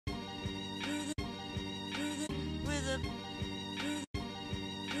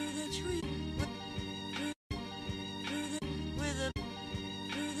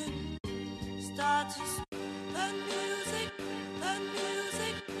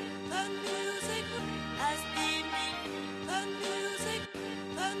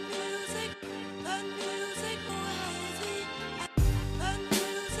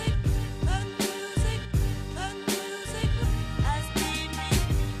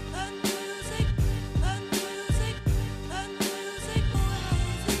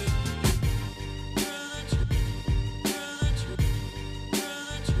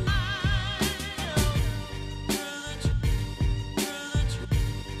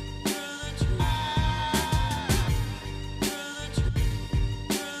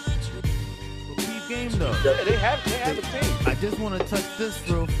Yeah, they have a team. I just want to touch this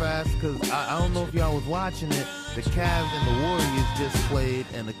real fast because I don't know if y'all was watching it. The Cavs and the Warriors just played,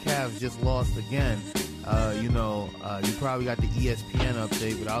 and the Cavs just lost again. You probably got the ESPN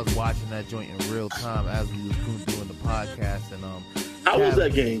update, but I was watching that joint in real time as we was doing the podcast. And how was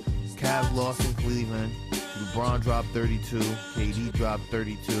that game? Cavs lost in Cleveland. LeBron dropped 32. KD dropped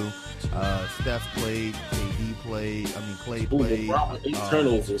 32. Steph played. KD played. Clay played.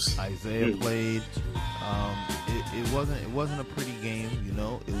 Turnovers. Isaiah played. It wasn't a pretty game.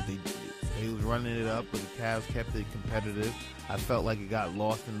 They was running it up, but the Cavs kept it competitive. I felt like it got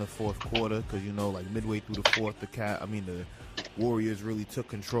lost in the fourth quarter because midway through the fourth, the Warriors really took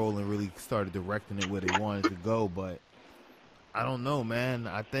control and really started directing it where they wanted to go. But I don't know, man.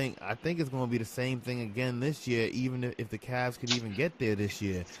 I think it's going to be the same thing again this year, even if the Cavs could even get there this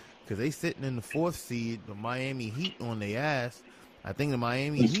year, because they sitting in the fourth seed, the Miami Heat on their ass. I think the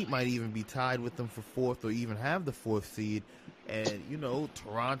Miami Heat might even be tied with them for fourth or even have the fourth seed. And,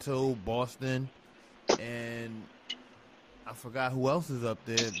 Toronto, Boston, and I forgot who else is up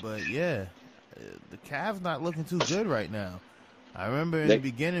there. But, yeah, the Cavs not looking too good right now. I remember in the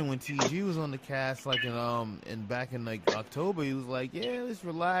beginning when TG was on the cast, back in October, he was like, yeah, let's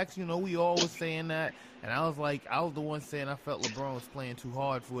relax. We all was saying that. And I was the one saying I felt LeBron was playing too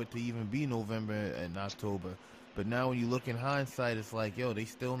hard for it to even be November and October. But now when you look in hindsight, it's like, yo, they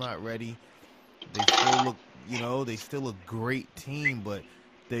still not ready. They still look, they still a great team, but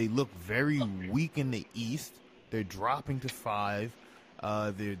they look very weak in the East. They're dropping to 5.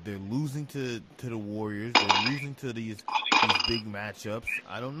 They're losing to the Warriors. They're losing to these big matchups.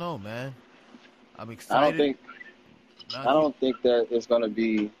 I don't know, man. I'm excited. I don't think that it's going to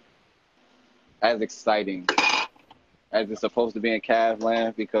be as exciting as it's supposed to be in Cavs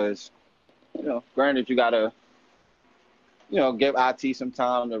land because, granted, you got to, give IT some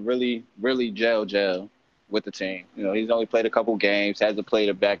time to really, really gel with the team. He's only played a couple games, hasn't played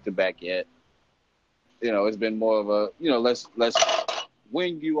a back-to-back yet. It's been more of a, let's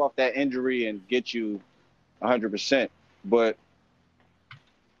wing you off that injury and get you 100%. But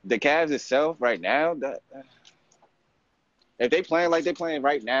the Cavs itself right now, if they playing like they're playing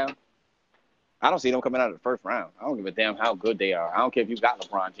right now, I don't see them coming out of the first round. I don't give a damn how good they are. I don't care if you got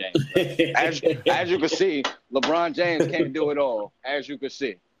LeBron James. As you can see, LeBron James can't do it all, as you can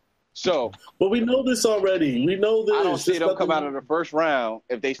see. So, but we know this already. We know this. I don't see them come out of the first round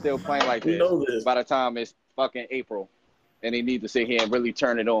if they still playing like this. We know this. By the time it's fucking April, and they need to sit here and really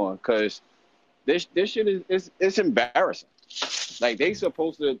turn it on, because this shit is embarrassing. Like, they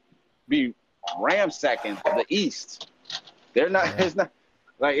supposed to be ransacking the East. They're not. Yeah. It's not.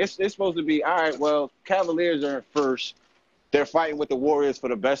 Like, it's supposed to be, all right, well, Cavaliers are in first. They're fighting with the Warriors for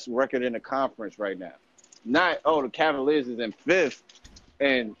the best record in the conference right now. Not, the Cavaliers is in fifth,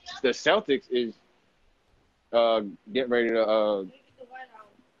 and the Celtics is getting ready to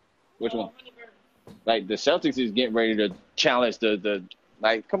which one? Like, the Celtics is getting ready to challenge the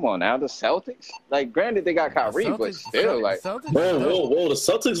come on now, the Celtics? Like, granted, they got Kyrie, but still, like. Whoa, the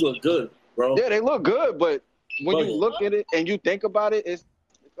Celtics look good, bro. Yeah, they look good, but when you look at it and you think about it, it's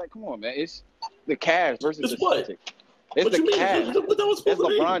like, come on, man. It's the Cavs versus the Celtics. It's the Cavs. It's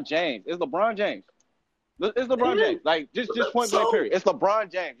LeBron James. It's LeBron James. It's LeBron James. Like, just point blank period. It's LeBron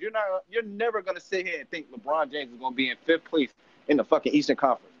James. You're never gonna sit here and think LeBron James is gonna be in fifth place in the fucking Eastern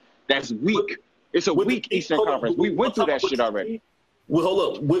Conference. That's weak. It's a weak Eastern Conference. We went through that shit already. Well,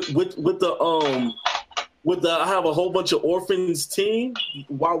 hold up. With the I have a whole bunch of orphans team.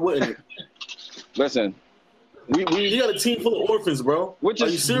 Why wouldn't it? Listen. You got a team full of orphans, bro. Are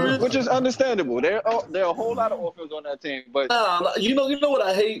you serious? Which is understandable. There are a whole lot of orphans on that team, but you know what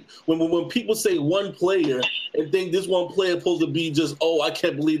I hate when people say one player and think this one player supposed to be just I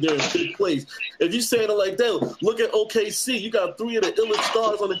can't believe they're in fifth place. If you saying it like that, look at OKC. You got 3 of the illest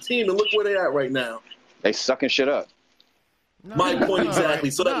stars on the team, and look where they at right now. They sucking shit up. My point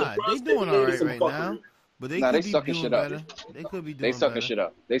exactly. So they doing all right now. But they sucking shit up. They could be doing They sucking shit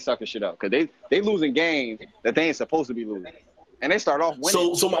up. They sucking shit up because they losing games that they ain't supposed to be losing, and they start off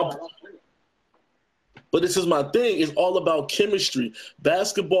winning. But this is my thing. It's all about chemistry.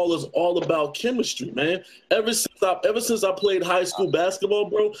 Basketball is all about chemistry, man. Ever since I played high school basketball,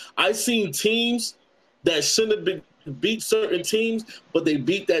 bro, I seen teams that shouldn't have been beat certain teams, but they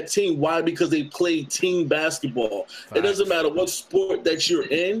beat that team. Why? Because they played team basketball. Facts. It doesn't matter what sport that you're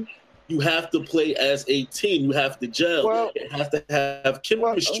in. You have to play as a team. You have to gel. Well, you have to have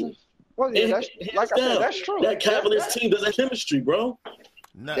chemistry. Well, yeah, like I said, that's true. That Cavaliers team doesn't have chemistry, bro.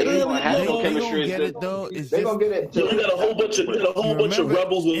 No, they don't have no chemistry. Get it though. They're gonna get it. You got a whole bunch of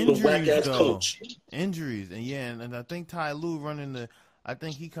rebels with a whack ass coach. Injuries, and I think Ty Lue running the. I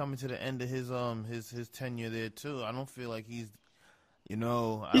think he coming to the end of his tenure there too. I don't feel like he's, he's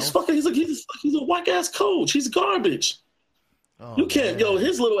a whack ass coach. He's garbage. Oh, you can't,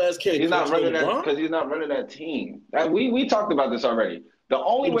 his little ass can't. He's not running that because he's not running that team. We talked about this already. The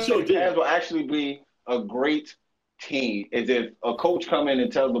only way the Cavs will actually be a great team is if a coach come in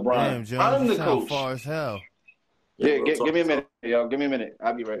and tells LeBron, Jones, "I'm the coach." Far as hell. Yeah, give me a minute, yo. Give me a minute.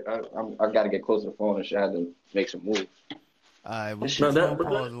 I'll be right. I got to get close to the phone and shit. I had to make some moves. All right, we'll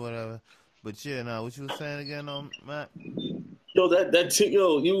pause or whatever. But yeah, what you were saying again, Matt? Yo, that team,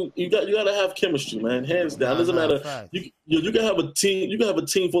 you got to have chemistry, man. Hands down. Doesn't matter. Fact. You can have a team. You can have a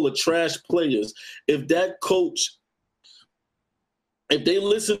team full of trash players. If that coach, if they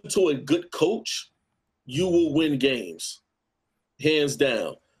listen to a good coach, you will win games. Hands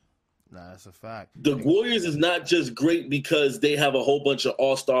down. Nah, that's a fact. The Warriors is not just great because they have a whole bunch of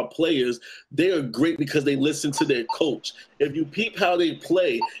all-star players. They are great because they listen to their coach. If you peep how they don't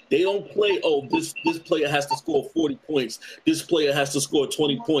play, this player has to score 40 points. This player has to score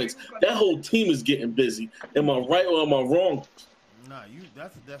 20 points. That whole team is getting busy. Am I right or am I wrong? Nah,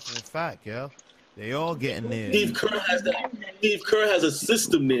 that's a definite fact, yo. They all getting there. Steve Kerr has a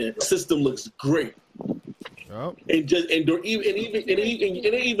system there. The system looks great. Yep. And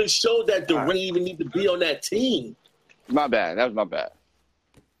it even showed that Durant even need to be on that team. My bad. That was my bad.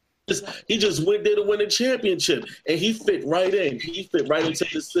 He just went there to win a championship, and he fit right in. He fit right into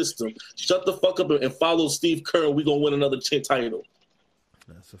the system. Shut the fuck up and follow Steve Kerr, and we're gonna win another title.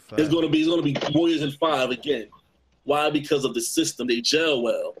 That's a fact. It's gonna be Warriors in 5 again. Why? Because of the system. They gel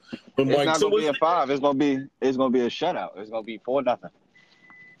well. But it's not gonna be in 5. It's gonna be a shutout. It's gonna be 4-0.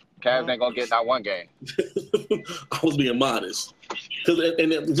 Cavs ain't gonna get that one game. I was being modest, because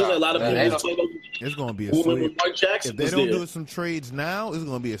a lot of people. It's gonna be a sweep. If they don't do some trades now, it's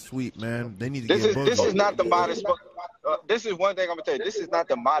gonna be a sweep, man. They need to get. This is not the modest. This is one thing I'm gonna tell you. This is not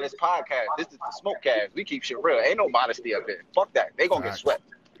the modest podcast. This is the smoke cast. We keep shit real. Ain't no modesty up here. Fuck that. They gonna get swept.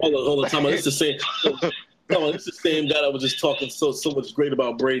 Hold on. Time out. It's the same. No, it's the same guy that was just talking so much great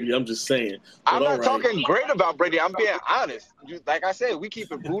about Brady. I'm just saying. I'm not talking great about Brady. I'm being honest. Like I said, we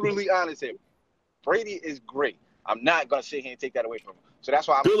keep it brutally honest here. Brady is great. I'm not going to sit here and take that away from him. So that's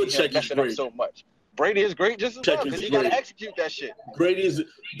why I'm messing up so much. Brady is great just as well because you got to execute that shit. Brady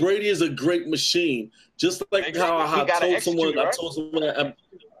is a great machine. Just like how I told someone,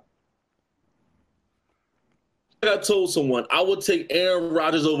 I told someone I would take Aaron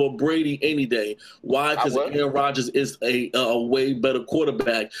Rodgers over Brady any day. Why? Because Aaron Rodgers is a way better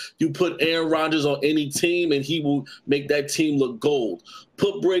quarterback. You put Aaron Rodgers on any team, and he will make that team look gold.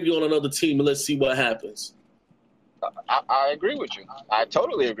 Put Brady on another team, and let's see what happens. I agree with you. I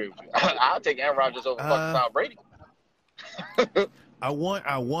totally agree with you. I'll take Aaron Rodgers over fucking Tom Brady. I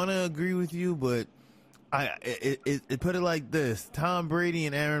want to agree with you, but it put it like this: Tom Brady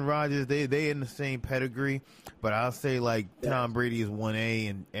and Aaron Rodgers, they in the same pedigree, but I'll say like Tom Brady is 1A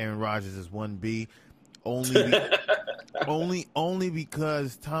and Aaron Rodgers is 1B, only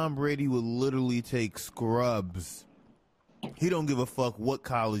because Tom Brady would literally take scrubs. He don't give a fuck what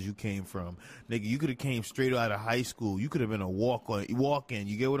college you came from, nigga. You could have came straight out of high school. You could have been a walk-in.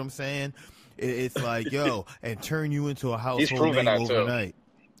 You get what I'm saying? It's like and turn you into a household name overnight.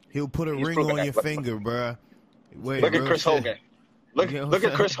 He'll put a ring on your finger, bruh. Wait, look at Chris Hogan. Look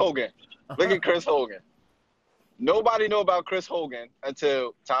at Chris Hogan. Look at Chris Hogan. Nobody knew about Chris Hogan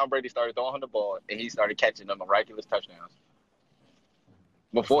until Tom Brady started throwing him the ball and he started catching them miraculous touchdowns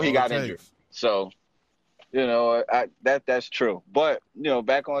before he got injured. So, that's true. But,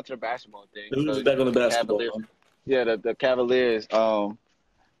 back onto the basketball thing. Back on the basketball. The Cavaliers.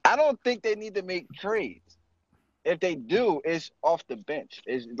 I don't think they need to make trades. If they do, it's off the bench.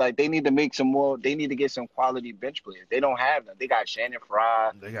 It's like they need to make some more. They need to get some quality bench players. They don't have them. They got Shannon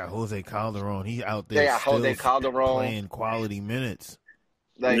Fry. They got Jose Calderon. He out there. They got Jose Calderon playing quality minutes.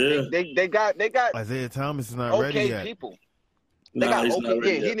 Like they got Isaiah Thomas is not ready yet. People. They got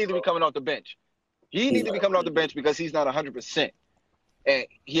okay. Yeah, he needs to be coming off the bench. He needs to be coming off the bench because he's not 100%, and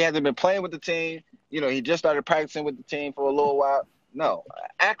he hasn't been playing with the team. He just started practicing with the team for a little while. No,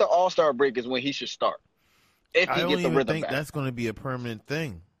 after All-Star break is when he should start. if I he don't gets the even rhythm think back. that's going to be a permanent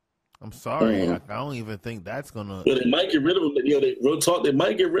thing. I'm sorry. I don't even think that's going to. They might get rid of him. Real talk, they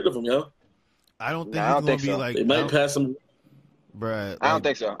might get rid of him, yo. I don't think Nah, I he's don't going to think be so. like. They might pass him. Bruh, I don't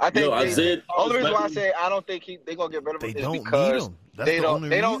think so. I think Isaiah only reason why I Thomas say I don't think they're gonna get rid of him they is don't need because him. That's the only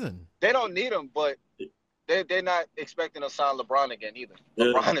reason. they don't need him, but they're not expecting to sign LeBron again either. Yeah.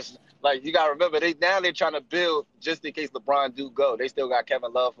 LeBron is like, you gotta remember, they're trying to build just in case LeBron do go. They still got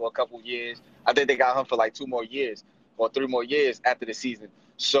Kevin Love for a couple years. I think they got him for like 2 more years or 3 more years after the season.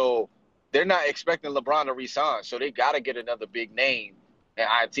 So they're not expecting LeBron to resign. So they gotta get another big name. And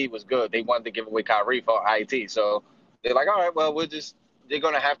IT was good. They wanted to give away Kyrie for IT. So they're like, all right, well, they're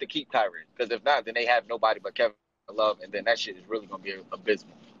gonna have to keep Kyrie, because if not, then they have nobody but Kevin Love, and then that shit is really gonna be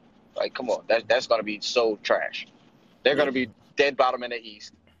abysmal. Like, come on, that's gonna be so trash. They're gonna be dead bottom in the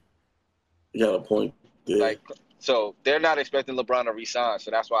East. You got a point. Yeah. Like, so they're not expecting LeBron to resign.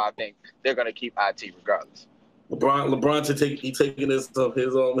 So that's why I think they're gonna keep IT regardless. LeBron taking his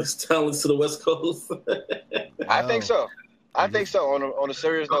talents to the West Coast. I think so. I think so. On a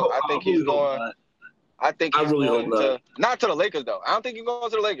serious note, I think he's going. I think he's really going hope not to the Lakers though. I don't think he's going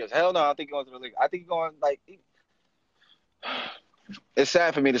to the Lakers. Hell no, I don't think he's going to the Lakers. I think he's going it's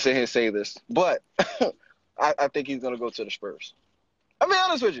sad for me to sit here and say this, but I think he's going to go to the Spurs. I'll be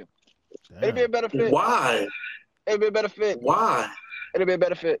honest with you. Damn. It'd be a better fit. Why? It'd be a better fit. Why? It'd be a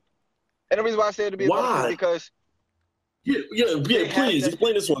better fit. And the reason why I say it'd be a better fit because please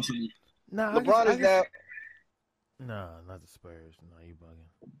explain this one to me. Nah, LeBron is now. Nah, not the Spurs. Nah, you bugging.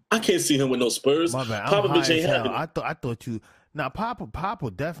 I can't see him with no Spurs. My bad. Popovich ain't having it. I thought you. Nah, Pop will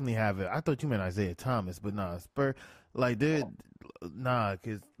definitely have it. I thought you meant Isaiah Thomas, but nah, Spurs. Like because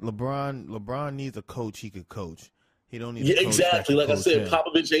LeBron needs a coach he could coach. He don't need. A coach exactly. Like I said, him.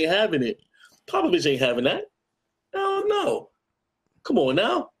 Popovich ain't having it. Popovich ain't having that. No. Come on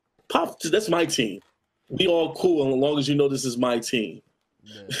now, that's my team. We all cool as long as you know this is my team.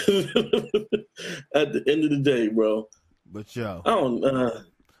 Yeah. At the end of the day, bro. But yo, I don't.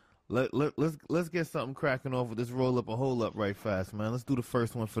 Let's get something cracking off with this roll up a hole up right fast, man. Let's do the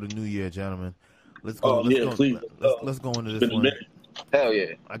first one for the new year, gentlemen. Let's go. Please. Let's go into this one. Hell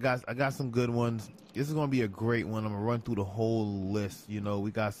yeah. I got some good ones. This is gonna be a great one. I'm gonna run through the whole list.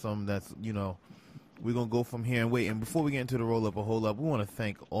 We got some that's we're gonna go from here and wait. And before we get into the roll up a hole up, we want to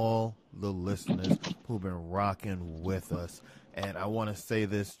thank all the listeners who've been rocking with us. And I want to say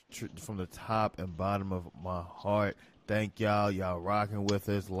this from the top and bottom of my heart. Thank y'all. Y'all rocking with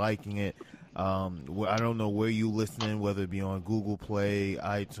us, liking it. I don't know where you listening, whether it be on Google Play,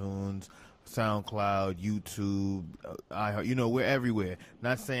 iTunes, SoundCloud, YouTube, iHeart. We're everywhere.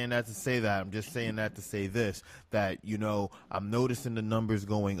 Not saying that to say that. I'm just saying that to say this, that, I'm noticing the numbers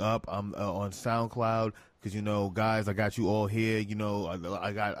going up. I'm on SoundCloud because, guys, I got you all here.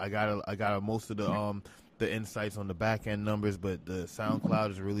 I got most of the insights on the back end numbers, but the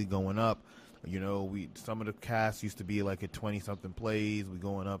SoundCloud is really going up. Some of the casts used to be like at 20 something plays. We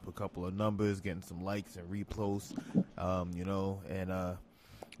going up a couple of numbers, getting some likes and reposts, and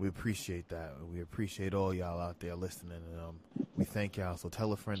we appreciate that. We appreciate all y'all out there listening, and we thank y'all. So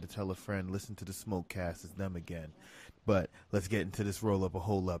tell a friend to tell a friend. Listen to the Smokecast. It's them again. But let's get into this roll up a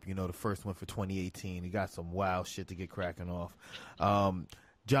hole up. The first one for 2018. We got some wild shit to get cracking off.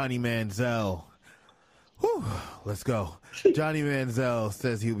 Johnny Manziel. Whew, let's go. Johnny Manziel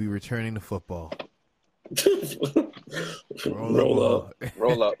says he'll be returning to football. Roll up.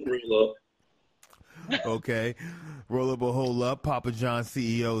 Okay. Roll up a hole up. Papa John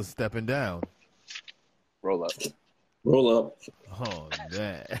CEO is stepping down. Roll up. Oh,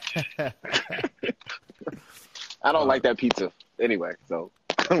 man. I don't like that pizza anyway, so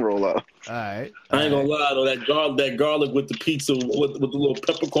roll up. All right. I ain't gonna lie though, that garlic with the pizza with the little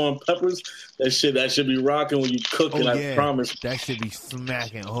peppercorn peppers, that should be rocking when you cook it. I promise. That should be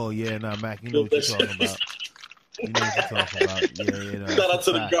smacking. Oh yeah, Mac, you know what you're talking about. You know what you're talking about. Yeah. Shout out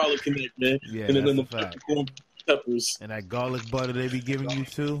to the garlic connect, man. Yeah, and then the peppercorn peppers. And that garlic butter they be giving you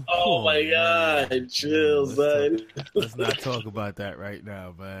too. Oh my God, chill, son. Let's not talk about that right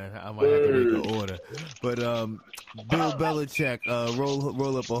now, man. I might have to make an order. But Bill Belichick,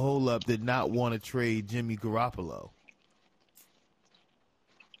 roll up a hole up, did not want to trade Jimmy Garoppolo.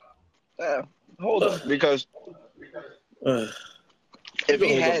 Hold up, because if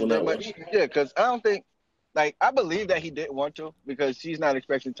he had that much, because I don't think, I believe that he didn't want to, because he's not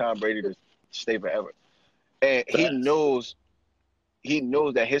expecting Tom Brady to stay forever. And he knows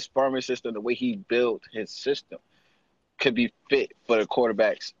that his farming system, the way he built his system, could be fit for the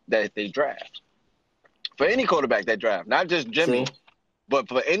quarterbacks that they draft. For any quarterback that draft, not just Jimmy, but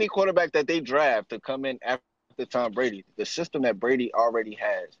for any quarterback that they draft to come in after Tom Brady, the system that Belichick already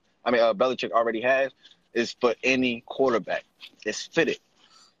has, is for any quarterback. It's fitted.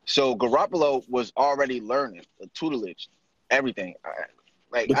 So Garoppolo was already learning the tutelage, everything.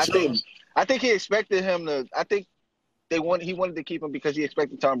 I think he expected him to. I think he wanted to keep him because he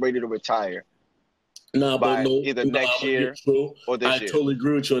expected Tom Brady to retire. Either next year or this year. I totally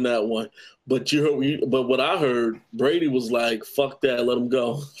agree with you on that one. But but what I heard, Brady was like, "Fuck that, let him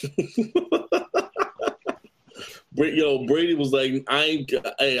go." Brady was like, "I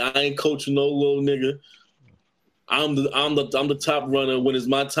ain't coaching no little nigga. I'm the top runner. When it's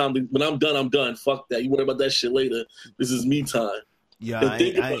my time, when I'm done, I'm done. Fuck that. You worry about that shit later. This is me time." Yeah,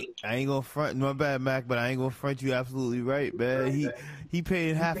 I ain't gonna front. My bad, Mac, but I ain't gonna front. You absolutely right, man. He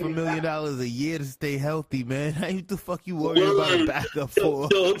paying $500,000 a year to stay healthy, man. What the fuck you worried about a backup for?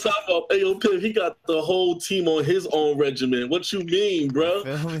 Yo, Pip, he got the whole team on his own regimen. What you mean, bro?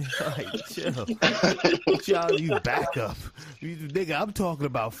 Feel me? Like, chill. What y'all you backup? Nigga, I'm talking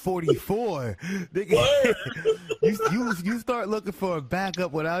about 44. Nigga, you start looking for a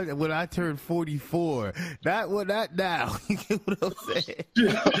backup when I turn 44. Not now. You get what I'm saying?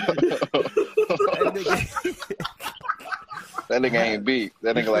 That nigga ain't beat.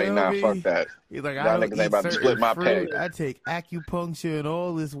 That nigga like, nah, fuck that. He's like, y'all niggas ain't about to split my pay. I take acupuncture and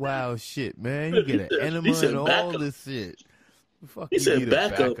all this wild shit, man. You get an enema and all this shit. He said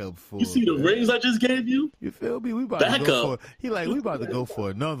backup. You see the rings I just gave you? You feel me? We about to go for. We about to go for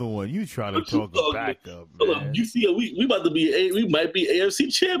another one. You trying to talk a backup, man? You see, we about to be we might be AFC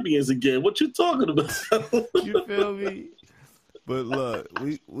champions again. What you talking about? You feel me? But look,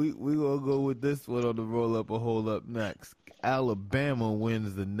 we gonna go with this one on the roll up or hold up next. Alabama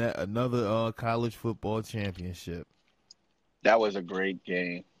wins another college football championship. That was a great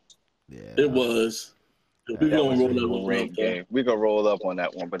game. Yeah, it was. We're gonna roll up great game. We're gonna roll up on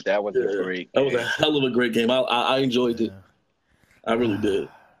that one, but that was a great game. That was a hell of a great game. I enjoyed it. I really did.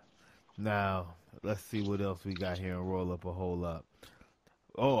 Now let's see what else we got here and roll up or hold up.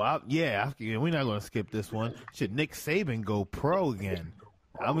 Oh, we're not going to skip this one. Should Nick Saban go pro again?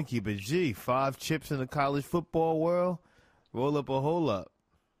 I'm going to keep it G. 5 chips in the college football world. Roll up or hold up.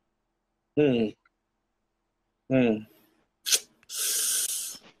 It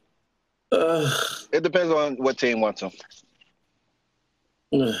depends on what team wants him.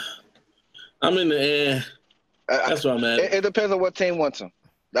 I'm in the air. That's what I'm at. It depends on what team wants him.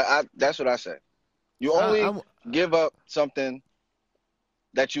 That's what I say. You only give up something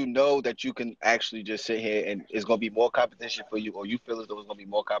that you know that you can actually just sit here and it's going to be more competition for you, or you feel as though it's going to be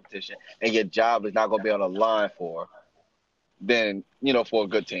more competition and your job is not going to be on the line for a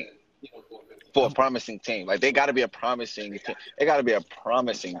good team, for a promising team. Like, they got to be a promising team. It got to be a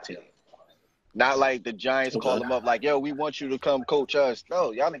promising team. Not like the Giants call them up like, yo, we want you to come coach us.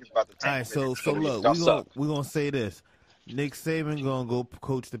 No, y'all niggas about to tank. All right, so look, we're going to say this. Nick Saban going to go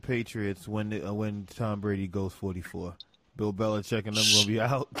coach the Patriots when Tom Brady goes 44. Bill Belichick and them gonna be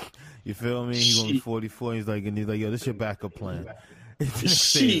out. You feel me? He's gonna be 44. He's like, yo, this your backup plan.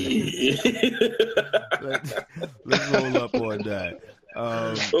 Let's roll up on that.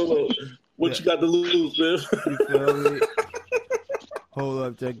 What you got to lose, man? You feel me? Hold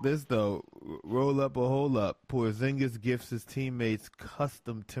up, check this though. Roll up or hold up. Porzingis gifts his teammates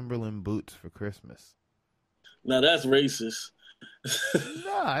custom Timberland boots for Christmas. Now that's racist.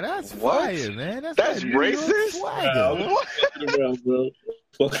 Nah, that's fire, man. That's racist. What? Yeah, we're gonna roll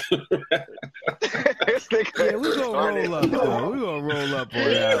up, though. We're gonna roll up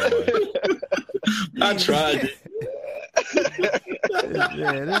on that one. I tried it.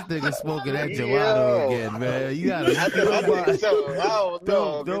 Yeah, this nigga smoking that gelato again, man. You gotta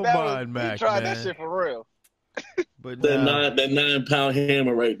don't mind Mac, you tried man. that shit for real. But that 9-pound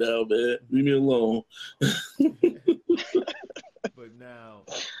hammer right now, man. Leave me alone. But now,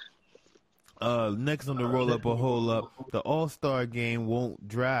 next on the roll up or hold up, the All-Star game won't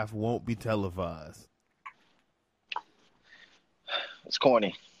be televised. It's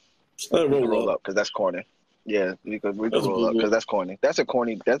corny. Roll up because that's corny. Yeah, we could roll up because that's corny. That's a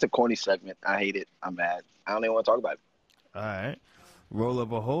corny segment. I hate it. I'm mad. I don't even want to talk about it. All right. Roll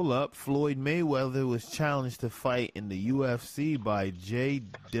up or hold up. Floyd Mayweather was challenged to fight in the UFC by Jay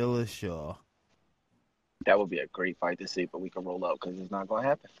Dillashaw. That would be a great fight to see, but we can roll up because it's not going to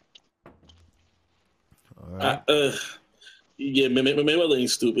happen. All right. Yeah, Mayweather ain't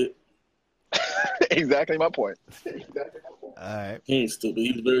stupid. Exactly my point. All right. He ain't stupid.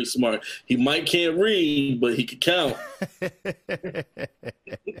 He's very smart. He might can't read, but he can count.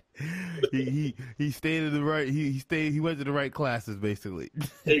 he stayed in the right. He went to the right classes, basically.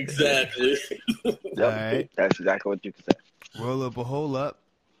 Exactly. Yep. All right. That's exactly what you can say. Roll up or hold up.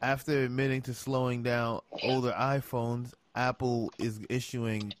 After admitting to slowing down older iPhones, Apple is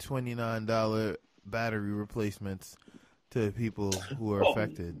issuing $29 battery replacements to people who are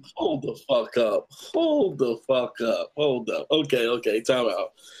affected. Hold the fuck up. Hold up. Okay. Time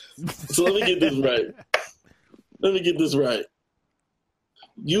out. So let me get this right.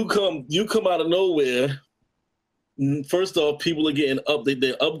 You come out of nowhere. First off, people are getting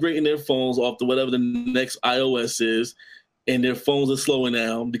they're upgrading their phones off to whatever the next iOS is, and their phones are slowing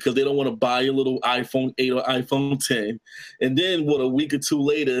down because they don't want to buy a little iPhone 8 or iPhone 10. And then a week or two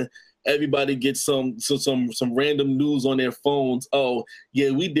later, everybody gets some random news on their phones. Oh, yeah,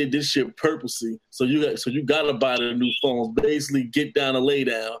 we did this shit purposely. So you gotta buy the new phones. Basically, get down and lay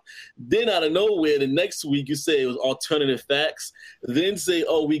down. Then out of nowhere, the next week you say it was alternative facts. Then say,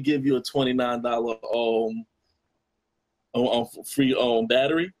 oh, we give you a $29 free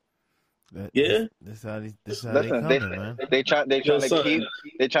battery. That's how they coming, man. They trying to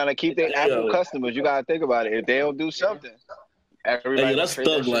keep their Apple customers. You gotta think about it. If they don't do something, everybody that's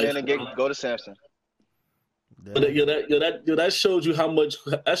thug life. And go to Samsung. That shows you how much.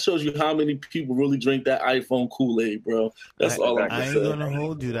 That shows you how many people really drink that iPhone Kool-Aid, bro. That's all I'm I ain't saying. gonna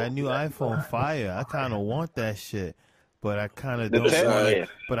hold you. That new iPhone fire. I kind of want that shit, but I kind of don't want.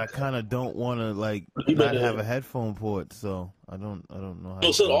 But I kind of don't want to like not have a headphone port. So I don't know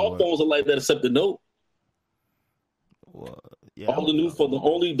how. So all phones are like that except the Note. Well, yeah, all the new phone, the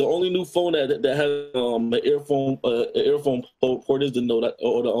only new phone that has an earphone port is the Note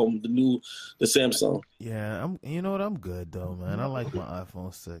or the Samsung. Yeah, you know what? I'm good though, man. I like my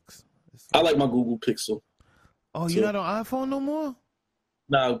iPhone 6. I like my Google Pixel. Oh, you're not on iPhone no more?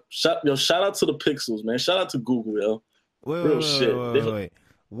 Nah, shout out to the Pixels, man. Shout out to Google, yo. Wait.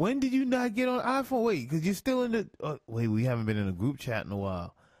 When did you not get on iPhone? Wait, because you're still in the. Wait, we haven't been in a group chat in a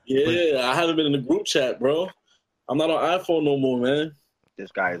while. Yeah, I haven't been in the group chat, bro. I'm not on iPhone no more, man.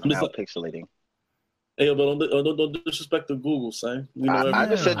 This guy is now pixelating. Hey, but don't disrespect the Google, son. I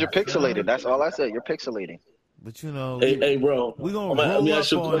just said you're pixelated. That's all I said. You're pixelating. But you know, hey, bro, we're gonna roll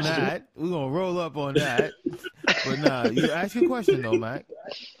up on that. We're gonna roll up on that. But nah, you ask your question though, Mac.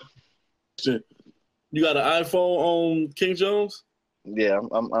 You got an iPhone on King Jones? Yeah,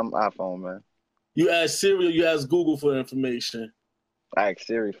 I'm iPhone, man. You ask Siri or you ask Google for information? I ask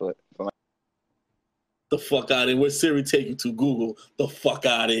Siri for the fuck out of here. Where Siri take you to? Google. The fuck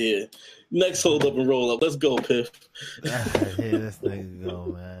out of here. Next hold up and roll up. Let's go, Piff. Here this nigga go,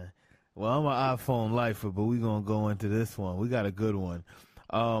 man. Well, I'm an iPhone lifer, but we're going to go into this one. We got a good one.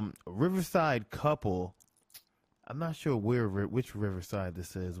 Riverside couple. I'm not sure which Riverside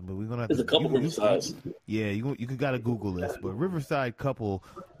this is, but we're going to have There's a couple Riversides. Yeah, you got to Google this. But Riverside couple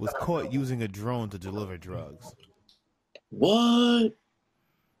was caught using a drone to deliver drugs. What?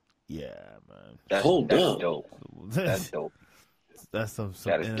 Yeah, man. That's dope. That's dope. That's some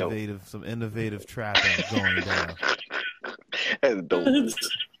innovative trapping going down. That's dope.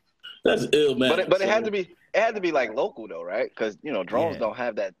 That's ill, man. But it had to be like local though, right? Because drones don't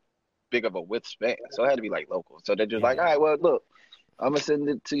have that big of a width span, so it had to be like local. So they're just like, all right, well, look, I'm gonna send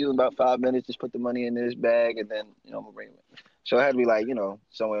it to you in about 5 minutes. Just put the money in this bag, and then I'm gonna bring it. So it had to be like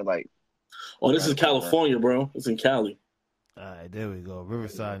somewhere like. Oh, this is California, bro. It's in Cali. All right, there we go.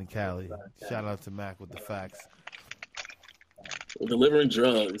 Riverside and Cali. Shout out to Mac with the facts. Delivering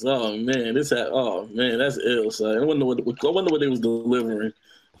drugs. Oh man, that's ill, son. I wonder what they was delivering.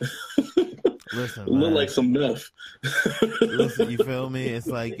 Listen, it looked like some meth. Listen, you feel me? It's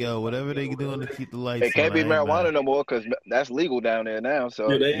like, yo, whatever they doing to keep the lights on. It can't be marijuana no more because that's legal down there now.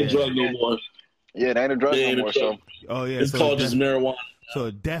 So yeah, they ain't a drug no more. Yeah, they ain't a drug no more. So it's called just marijuana. So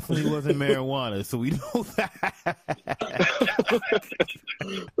it definitely wasn't marijuana. So we know that.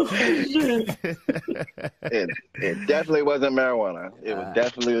 it definitely wasn't marijuana. It was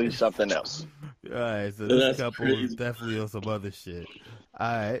definitely something else. All right, so this couple was definitely on some other shit. All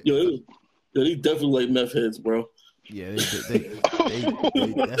right. Yo, they definitely like meth heads, bro. Yeah, they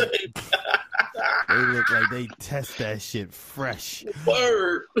look like they test that shit fresh.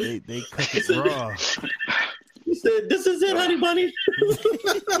 Word. They cook it raw. He said, "This is it, honey bunny."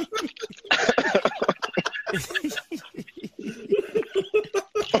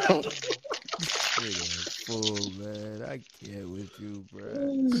 Fool, man. I can't with you, bro.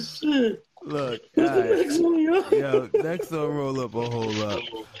 Oh, look, all right. Yo, next on Roll Up or Hold Up,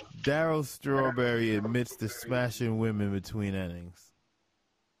 Darryl Strawberry admits to smashing women between innings.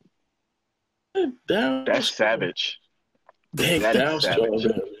 That's savage. Dang, that is savage.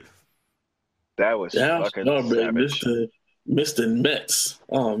 That was fucking savage. Mr. Mets.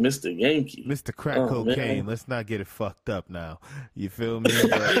 Oh, Mr. Yankee. Mr. Crack Cocaine. Man. Let's not get it fucked up now. You feel me? They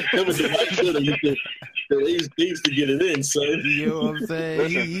used to get it in, son. You know what I'm saying?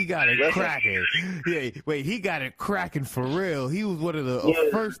 He got it cracking. Yeah, wait, he got it cracking for real. He was one of the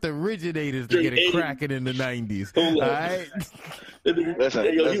first originators to get it cracking in the 90s. All right?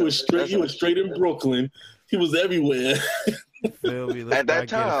 He was straight in Brooklyn. He was everywhere. Feel me? At that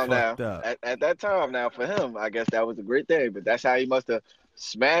time now, for him, I guess that was a great thing. But that's how he must have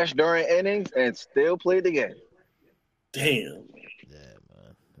smashed during innings and still played the game. Damn. Yeah,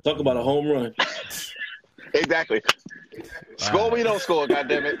 man. Talk about a home run. Exactly. Score we don't score,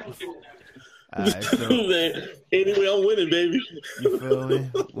 goddammit. Right, so, anyway, I'm winning, baby. You feel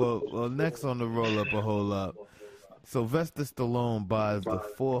me? Well, next on the roll-up or hold-up, Sylvester Stallone buys the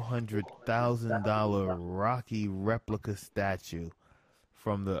 $400,000 Rocky replica statue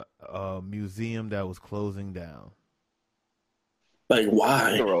from the museum that was closing down. Like,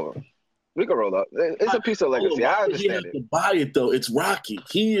 why? We can roll up. It's a piece of legacy. I understand it. To buy it, though. It's Rocky.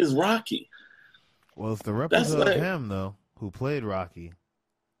 He is Rocky. Well, it's the replica of him, though, who played Rocky.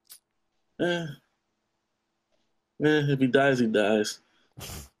 If he dies, he dies.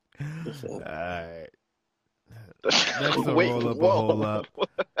 All right. Next to roll up a whole up.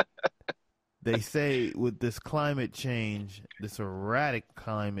 They say with this climate change, this erratic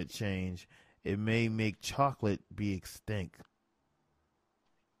climate change, it may make chocolate be extinct.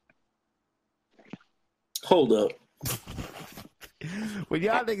 Hold up. When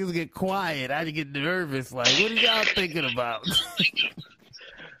y'all niggas get quiet, I get nervous. Like, what are y'all thinking about?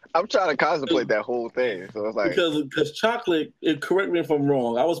 I'm trying to contemplate that whole thing. So it's like because chocolate. Correct me if I'm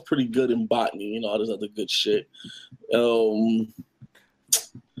wrong. I was pretty good in botany. All this other good shit.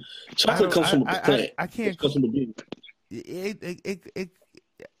 Chocolate comes from a plant. I can't. It comes from a bean. The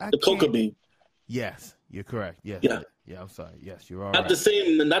cocoa bean. Yes, you're correct. Yes. Yeah. Yeah, I'm sorry. Yes, you're all not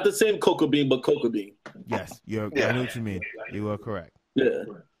right. Not the same cocoa bean, but cocoa bean. Yes, I know what you mean. You are correct. Yeah.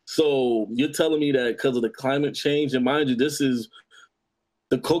 So you're telling me that because of the climate change, and mind you, the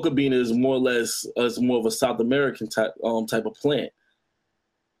cocoa bean is more or less more of a South American type of plant.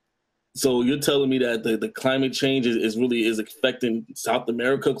 So you're telling me that the climate change is really affecting South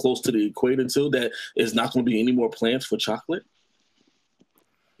America close to the equator too, that there's not going to be any more plants for chocolate?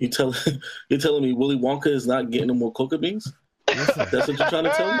 You're telling me Willy Wonka is not getting no more cocoa beans? Listen, that's what you're trying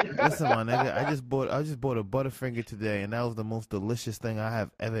to tell me? Listen, my nigga, I just bought a Butterfinger today, and that was the most delicious thing I have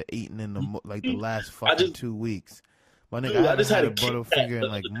ever eaten in the last fucking 2 weeks. My nigga, I haven't had a Butterfinger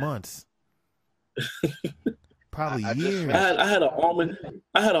in like months. Probably years. I had an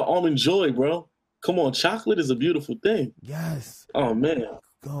almond joy, bro. Come on, chocolate is a beautiful thing. Yes. Oh man.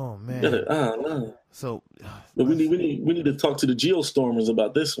 Oh man. No. So, but we need to talk to the geostormers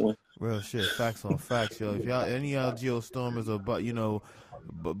about this one. Real shit, facts on facts, yo. If y'all any of y'all geostormers or botany,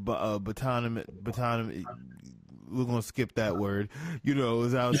 we're gonna skip that word.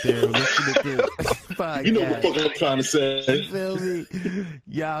 Is out there listening to podcast. You know what the fuck I'm trying to say. You feel me?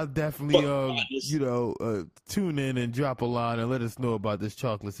 Y'all definitely tune in and drop a line and let us know about this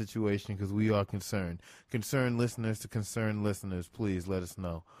chocolate situation because we are concerned. Concerned listeners to concerned listeners, please let us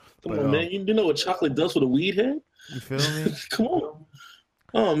know. Come on, man. You know what chocolate does for the weed head? You feel me? Come on.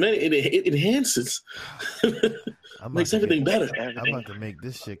 Oh man, it enhances. Makes everything better. I'm about to make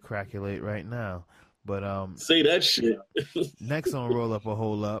this shit craculate right now. But say that shit. Next on Roll Up or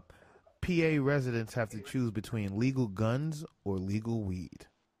Hold Up, PA residents have to choose between legal guns or legal weed.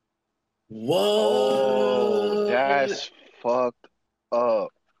 Whoa, that's fucked up.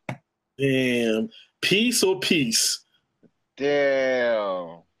 Damn, peace or peace?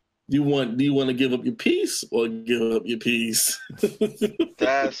 Damn. Do you want to give up your peace or give up your peace?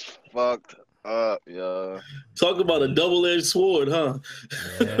 That's fucked up, yo. Talk about a double-edged sword, huh?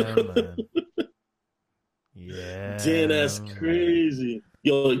 Yeah, man. Yeah. Damn, that's crazy.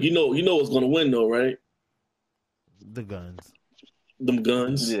 Yo, you know what's gonna win though, right? The guns. Them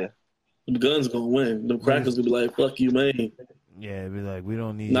guns. Yeah. Them guns gonna win. Them crackers gonna be like, fuck you, man. Yeah, be like, we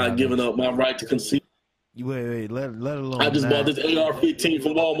don't need not giving up my right to conceive. Wait, let alone I just bought this AR-15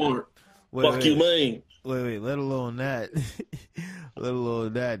 from Walmart. Fuck you, man. Wait, let alone that. Let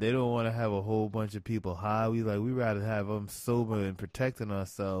alone that. They don't want to have a whole bunch of people high. We rather have them sober and protecting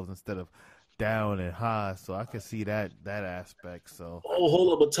ourselves instead of down and high. So I can see that aspect. So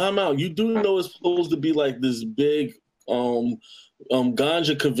hold up, but time out. You do know it's supposed to be like this big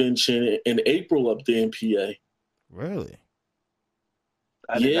ganja convention in April up there in PA. Really?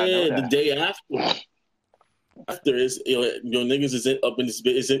 Yeah, the day after. After it's niggas is up in this.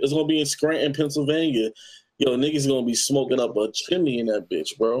 It's gonna be in Scranton, Pennsylvania. Yo, niggas gonna be smoking up a chimney in that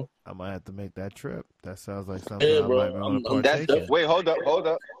bitch, bro. I might have to make that trip. That sounds like something Yeah, I bro. might want to I'm partake in. Wait, hold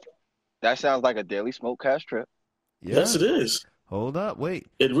up. That sounds like a Daily Smokecast trip. Yeah. Yes, it is. Hold up. Wait.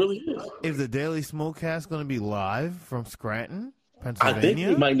 It really is. Is the Daily Smokecast going to be live from Scranton, I Pennsylvania? think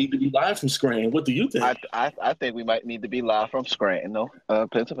we might need to be live from Scranton. What do you think? I think we might need to be live from Scranton, though,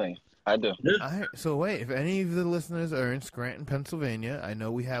 Pennsylvania. I do. Yeah. So wait, if any of the listeners are in Scranton, Pennsylvania, I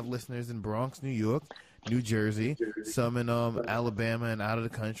know we have listeners in Bronx, New York, New Jersey, some in Alabama and out of the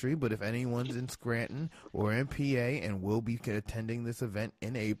country. But if anyone's in Scranton or in PA and will be attending this event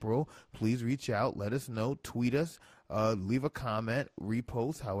in April, please reach out. Let us know. Tweet us. Leave a comment,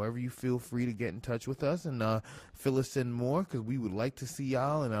 repost, however you feel free to get in touch with us and fill us in more because we would like to see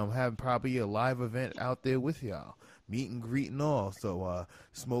y'all and have probably a live event out there with y'all. Meet and greet and all. So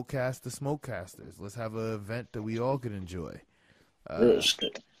Smokecast to Smokecasters. Let's have an event that we all can enjoy.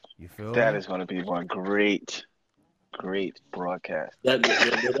 You feel That me? is going to be one great broadcast. That's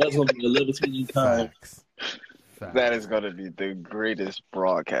going to be a levitating time. Facts. That is going to be the greatest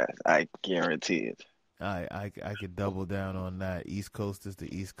broadcast. I guarantee it. I could double down on that. East Coasters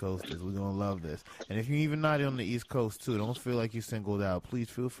to East Coasters. We're going to love this. And if you're even not on the East Coast, too, don't feel like you're singled out. Please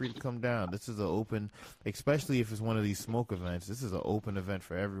feel free to come down. This is an open, especially if it's one of these smoke events, this is an open event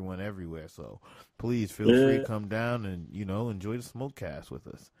for everyone everywhere. So please feel free to come down and, enjoy the Smokecast with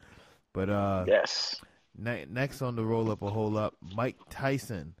us. But yes. Next on the Roll Up or Hold Up, Mike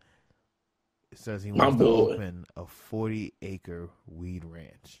Tyson says he wants to open a 40-acre weed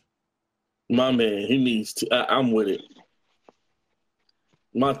ranch. My man, he needs to. I'm with it.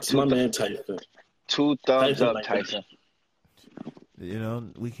 My man Tyson. 2 thumbs up, Tyson.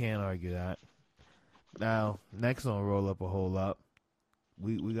 We can't argue that. Now, next on Roll Up or Hold Up,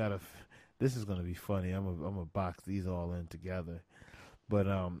 we gotta. This is gonna be funny. I'm gonna box these all in together. But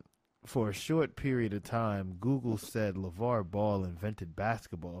for a short period of time, Google said LeVar Ball invented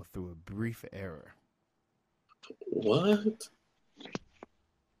basketball through a brief error. What?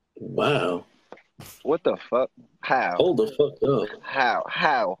 Wow. What the fuck? How? Hold the fuck up.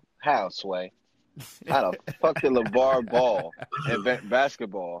 How, Sway? How the fuck did LeVar Ball invent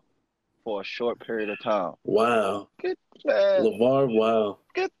basketball for a short period of time? Wow. LeVar, wow.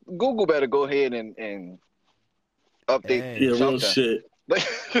 Google better go ahead and update real shit.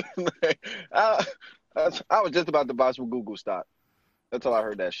 I was just about to buy some Google stock. That's all I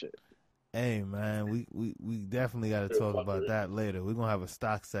heard that shit. Hey man, we definitely got to talk about that later. We're gonna have a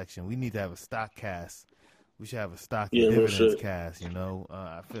stock section. We need to have a stock cast. We should have a stock and dividends cast.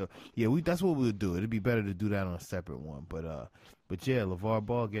 I feel that's what we'll do. It'd be better to do that on a separate one. But yeah, LeVar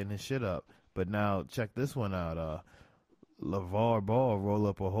Ball getting his shit up. But now check this one out. LeVar Ball, Roll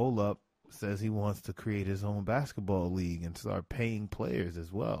Up or Hold Up, says he wants to create his own basketball league and start paying players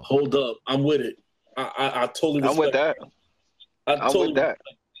as well. Hold up, I'm with it. I totally. I'm with that. I'm with that.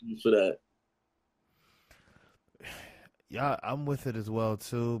 For that. Yeah, I'm with it as well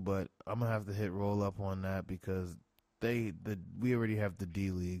too, but I'm gonna have to hit Roll Up on that because we already have the D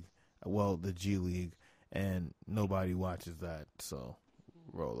League, the G League, and nobody watches that. So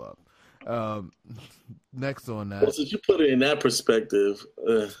Roll Up. Next on that. Well, since you put it in that perspective,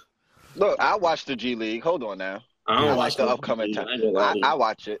 look, I watch the G League. Hold on now. I like the upcoming talent. I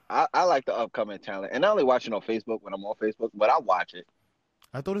watch it. I like the upcoming talent, and I only watch it on Facebook when I'm on Facebook, but I watch it.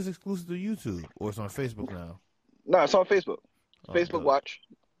 I thought it's exclusive to YouTube, or it's on Facebook now. No, it's on Facebook. Facebook dope. Watch.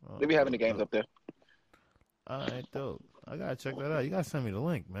 They be having the games up there. All right, dope. I gotta check that out. You gotta send me the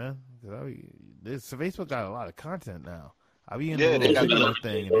link, man. Facebook got a lot of content now. I be in the video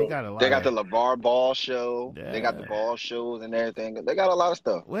thing, and they got a lot. They got the LeVar Ball show. Yeah. They got the ball shows and everything. They got a lot of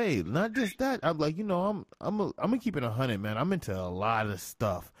stuff. Wait, not just that. I'm like, I'm gonna keep it 100, man. I'm into a lot of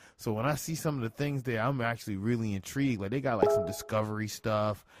stuff. So when I see some of the things there, I'm actually really intrigued. Like they got like some Discovery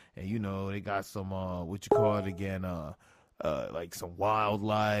stuff, and they got some what you call it again, like some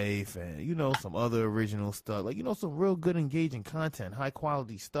wildlife, and some other original stuff. Like some real good, engaging content, high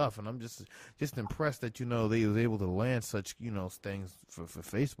quality stuff. And I'm just impressed that they was able to land such things for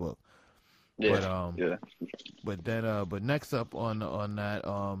Facebook. Yeah. But next up on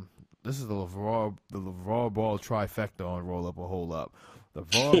that, this is the LeVar Ball trifecta on Roll Up or Hold Up.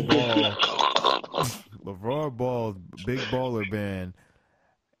 LeVar Ball's Big Baller Band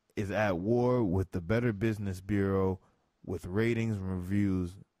is at war with the Better Business Bureau with ratings and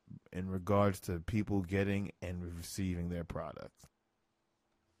reviews in regards to people getting and receiving their products.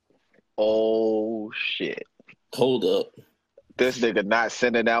 Oh shit! Hold up. This nigga not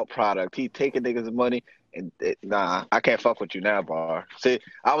sending out product. He taking niggas' money. And nah, I can't fuck with you now, Bar. See,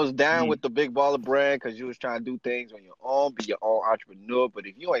 I was down with the Big Baller brand because you was trying to do things on your own, be your own entrepreneur. But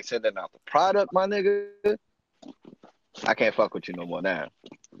if you ain't sending out the product, my nigga, I can't fuck with you no more now.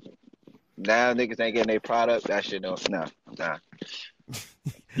 Now niggas ain't getting their product. That shit don't. Nah.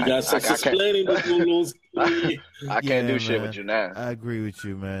 You got some explaining to do, I can't do shit with you now. I agree with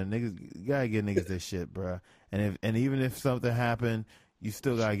you, man. Niggas, you gotta give niggas their shit, bro. And even if something happened, you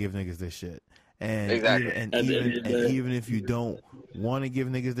still gotta give niggas their shit. And exactly. Even if you don't want to give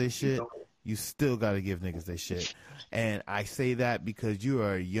niggas their shit, you still gotta give niggas their shit. And I say that because you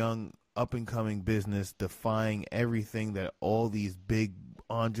are a young, up and coming business, defying everything that all these big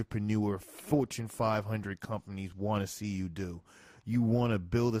entrepreneur Fortune 500 companies want to see you do. You want to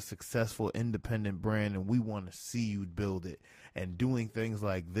build a successful independent brand, and we want to see you build it. And doing things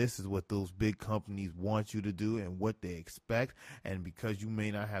like this is what those big companies want you to do and what they expect. And because you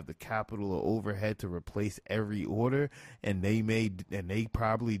may not have the capital or overhead to replace every order, and they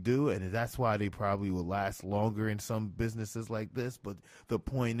probably do, and that's why they probably will last longer in some businesses like this. But the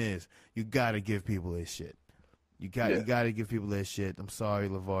point is, you got to give people their shit. You got to give people their shit. I'm sorry,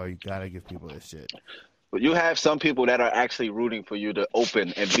 LeVar, you got to give people their shit. But you have some people that are actually rooting for you to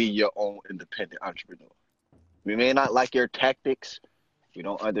open and be your own independent entrepreneur. We may not like your tactics. We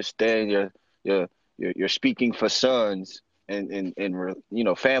don't understand your speaking for sons and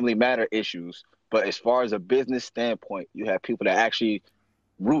family matter issues. But as far as a business standpoint, you have people that actually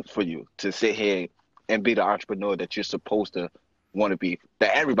root for you to sit here and be the entrepreneur that you're supposed to want to be,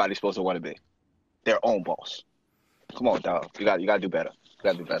 that everybody's supposed to want to be, their own boss. Come on, dog. You got to do better. You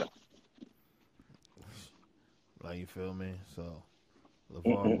got to do better. Like, you feel me? So,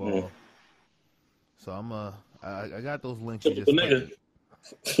 LeVar Ball. So I got those links you just put.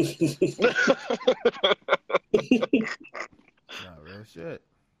 Not real shit.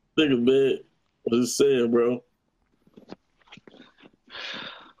 Nigga, man. What is saying, bro?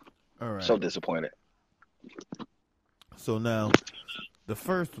 All right. So disappointed. So now, the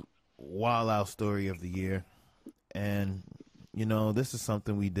first wild out story of the year, and this is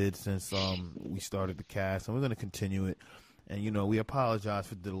something we did since we started the cast, and we're going to continue it. And, we apologize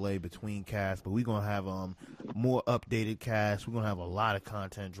for the delay between casts, but we're going to have more updated casts. We're going to have a lot of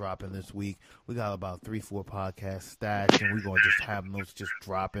content dropping this week. We got about 3-4 podcasts stashed, and we're going to just have those just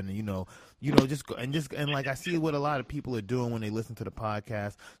dropping. And, like I see what a lot of people are doing when they listen to the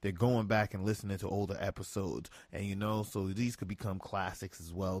podcast. They're going back and listening to older episodes. And, so these could become classics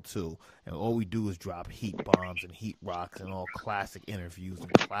as well, too. And all we do is drop heat bombs and heat rocks and all classic interviews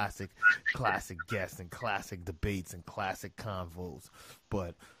and classic guests and classic debates and classic convos.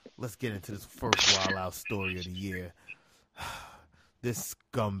 But let's get into this first wild out story of the year. This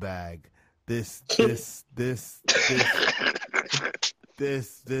scumbag, this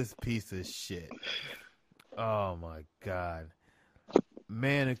piece of shit. Oh my God.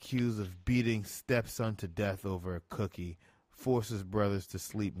 Man accused of beating stepson to death over a cookie forces brothers to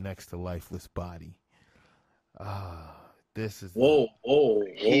sleep next to lifeless body. This is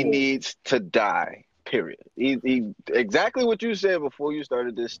He needs to die. Period. He exactly what you said before you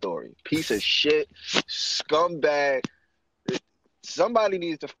started this story. Piece of shit, scumbag. Somebody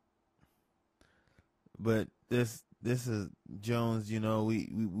needs to. But this is Jones. We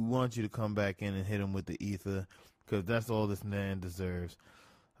want you to come back in and hit him with the ether, because that's all this man deserves.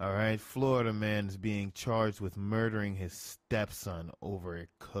 All right, Florida man is being charged with murdering his stepson over a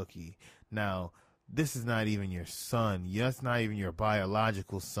cookie. Now, this is not even your son. That's not even your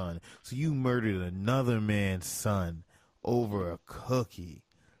biological son. So you murdered another man's son over a cookie.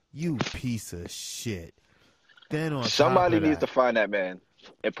 You piece of shit. Then on somebody needs to find that man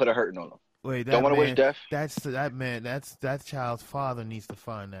and put a hurting on him. Wait, don't want to wish death. That child's father needs to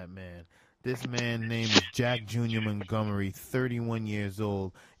find that man. This man named is Jack Jr. Montgomery, 31 years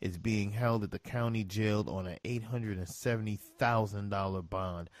old, is being held at the county jail on an $870,000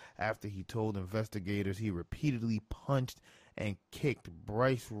 bond after he told investigators he repeatedly punched and kicked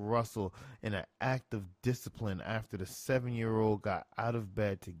Bryce Russell in an act of discipline after the 7-year-old got out of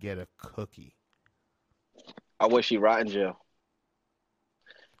bed to get a cookie. I wish he rot in jail.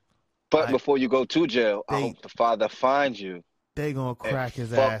 But before you go to jail, I hope the father finds you. They gonna crack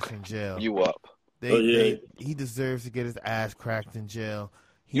his ass in jail. You up? He deserves to get his ass cracked in jail.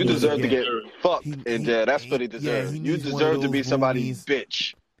 You deserve to get fucked in jail. That's what he deserves. You deserve to be somebody's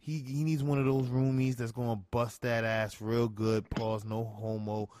bitch. He needs one of those roomies that's gonna bust that ass real good. Pause. No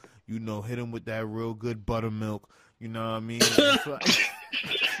homo. Hit him with that real good buttermilk. You know what I mean?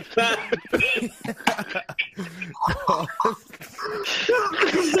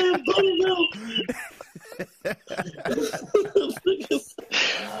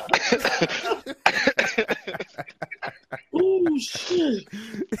 Oh shit!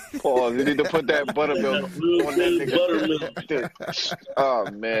 Pause. You need to put that buttermilk Real on that good nigga. buttermilk. Oh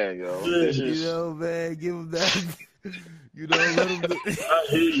man, yo, this You is know, man, give him that. You know, let him. I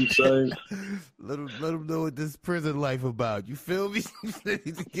hear you, son. Let him know what this prison life about. You feel me?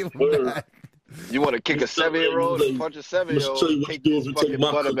 Give him Word. that. you want to kick a 7-year-old and punch a Let me show 7-year-old? you what Take you do this if you take fucking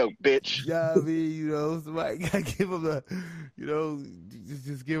my buttermilk, bitch. Yeah, I mean, you know, somebody gotta give him the, you know,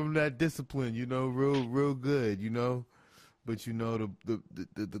 just give him that discipline. You know, real good. You know, but you know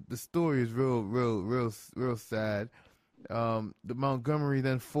the story is real sad. The Montgomery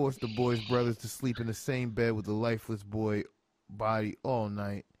then forced the boy's brothers to sleep in the same bed with the lifeless boy body all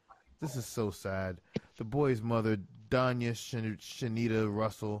night. This is so sad. The boy's mother, Danya Shanita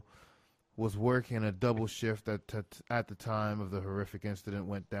Russell, was working a double shift at the time of the horrific incident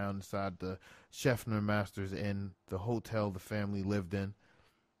went down inside the Scheffner Masters Inn, the hotel the family lived in.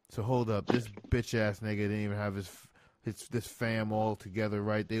 So hold up, this bitch ass nigga didn't even have this fam all together,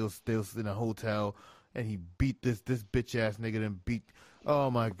 right? They was in a hotel, and he beat this bitch ass nigga. Then beat.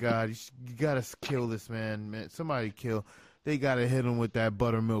 Oh my God, you gotta kill this man. Somebody kill. They gotta hit him with that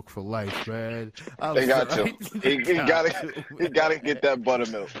buttermilk for life, man. They got to. He gotta get that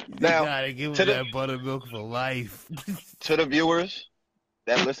buttermilk. Now, you gotta give him that buttermilk for life. to the viewers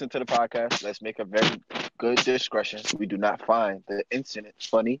that listen to the podcast, let's make a very good discretion. We do not find the incident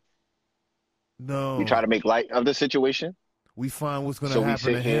funny. No. We try to make light of the situation. We find what's gonna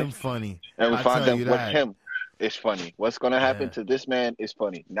happen to him funny. And we find out what that. him is funny. What's gonna happen to this man is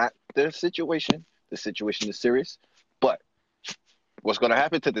funny. Not the situation. The situation is serious. But what's gonna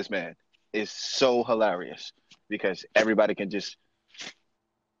happen to this man is so hilarious because everybody can just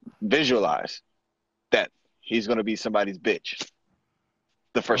visualize that he's gonna be somebody's bitch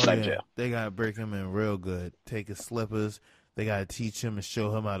the first night in jail. They gotta break him in real good. Take his slippers. They gotta teach him and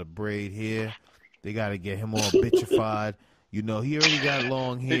show him how to braid hair. They gotta get him all bitchified. You know, he already got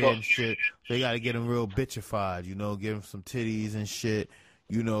long hair and shit. They gotta get him real bitchified. You know, give him some titties and shit.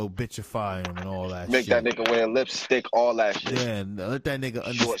 You know, bitchify him and all that Make shit. that nigga wear lipstick, all that shit. Yeah, and let that nigga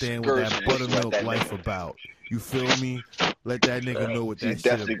understand what that buttermilk life about. You feel me? Let that nigga know what that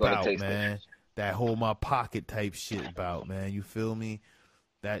shit about, man. That hold my pocket type shit about, man. You feel me?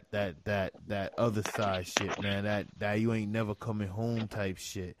 That other side shit, man. That you ain't never coming home type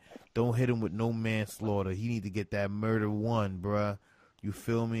shit. Don't hit him with no manslaughter. He need to get that murder one, bruh. You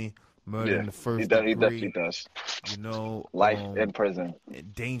feel me? Murder in the first degree. He definitely does. You know, life in prison,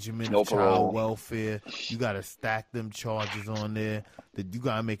 endangerment of child welfare. You gotta stack them charges on there. That you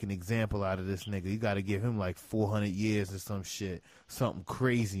gotta make an example out of this nigga. You gotta give him like 400 years or some shit, something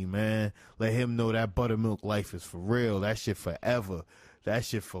crazy, man. Let him know that buttermilk life is for real. That shit forever. That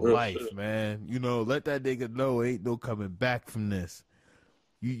shit for life, man. You know, let that nigga know ain't no coming back from this.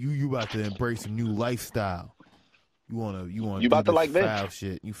 You about to embrace a new lifestyle. You about to like men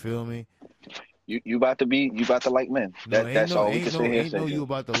shit. You feel me? You about to like men. That's all we can say here. Ain't no you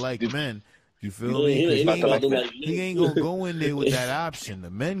about to like men. You feel me? He ain't gonna go in there with that option. The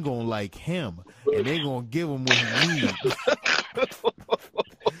men gonna like him, and they gonna give him what he needs.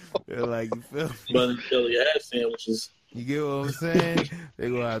 They're like, you feel me? Brother Kelly ass sandwiches. You get what I'm saying? They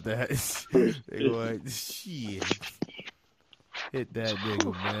go out there. They go like, shit. Hit that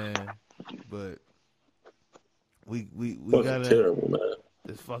nigga, man. But we gotta. Terrible, man.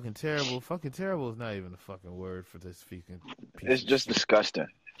 It's fucking terrible. Fucking terrible is not even a fucking word for this fucking piece. It's just disgusting.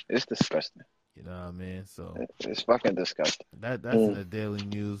 It's disgusting. You know what I mean? So it's fucking disgusting. That's in the Daily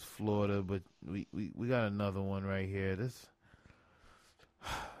News, Florida. But we got another one right here. This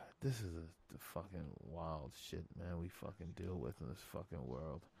is the fucking wild shit, man. We fucking deal with in this fucking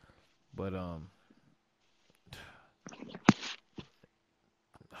world. But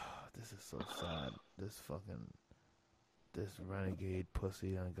this is so sad. This renegade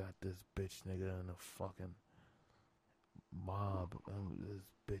pussy done got this bitch nigga in a fucking mob. This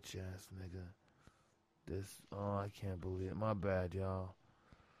bitch ass nigga. I can't believe it. My bad, y'all.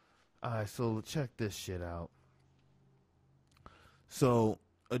 Alright, so check this shit out. So,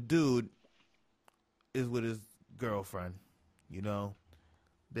 a dude is with his girlfriend, you know?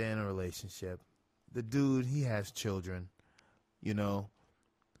 They're in a relationship. The dude, he has children, you know?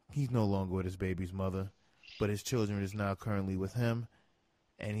 He's no longer with his baby's mother, but his children is now currently with him,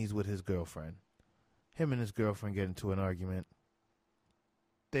 and he's with his girlfriend. Him and his girlfriend get into an argument.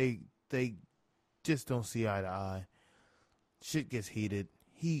 They just don't see eye to eye. Shit gets heated.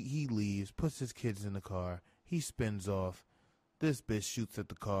 He leaves, puts his kids in the car. He spins off. This bitch shoots at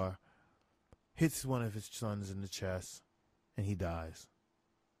the car, hits one of his sons in the chest, and he dies.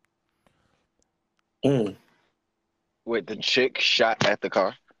 Wait, the chick shot at the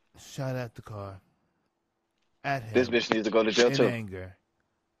car? Shot at the car. At him. This bitch needs to go to jail too. In anger.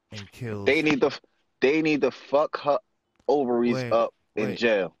 and kills. They need to fuck her ovaries up in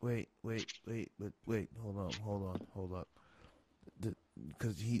jail. Wait. Hold up.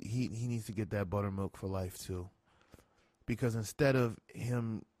 Because he needs to get that buttermilk for life too. Because instead of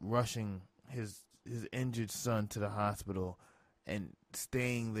him rushing his injured son to the hospital and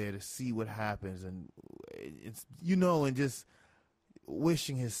staying there to see what happens, and it's and just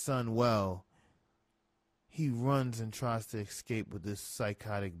wishing his son well, he runs and tries to escape with this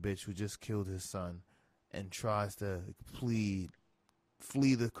psychotic bitch who just killed his son, and tries to flee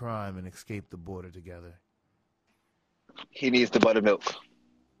the crime and escape the border together. He needs the buttermilk.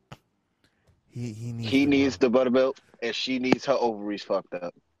 He needs the buttermilk, and she needs her ovaries fucked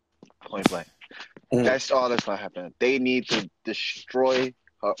up. Point blank. That's all that's gonna happen. They need to destroy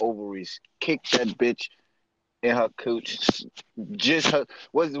her ovaries, kick that bitch in her cooch, just her.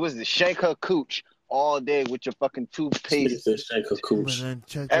 What's it? Shank her cooch all day with your fucking toothpaste. Shank her cooch.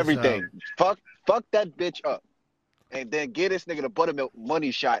 Everything. Fuck that bitch up. And then get this nigga the buttermilk money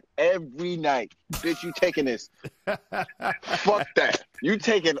shot every night. Bitch, you taking this. Fuck that. You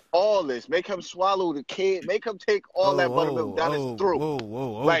taking all this. Make him swallow the kid. Make him take all that buttermilk down his throat.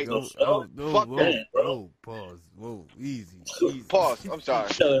 Fuck that. Pause. Whoa, easy. Pause. I'm sorry.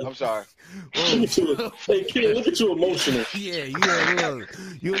 Hey, kid, look at you emotional. Yeah,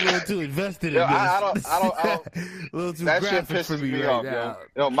 you're a little too invested in this. I don't. A little too that shit graphic for pisses me me right off, now.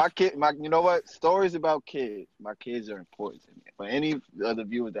 yo. My kid, you know what? Stories about kids. My kids are important to me. For any other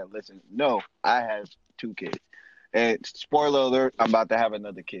viewers that listen, no, I have 2 kids. And spoiler alert, I'm about to have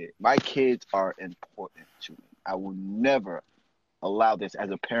another kid. My kids are important to me. I will never allow this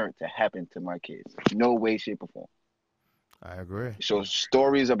as a parent to happen to my kids. No way, shape, or form. I agree. So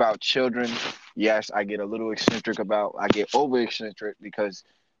stories about children, yes, I get a little eccentric about. I get over eccentric because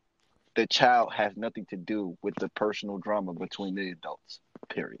the child has nothing to do with the personal drama between the adults.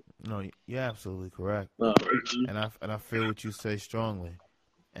 Period. No, you're absolutely correct. And I feel what you say strongly.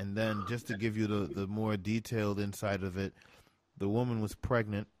 And then just to give you the more detailed insight of it, the woman was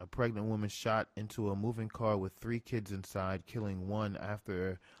pregnant. A pregnant woman shot into a moving car with 3 kids inside, killing one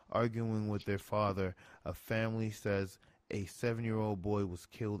after arguing with their father. A family says a 7-year-old boy was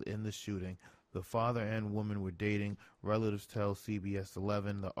killed in the shooting. The father and woman were dating. Relatives tell CBS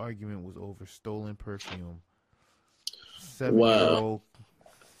 11 the argument was over stolen perfume.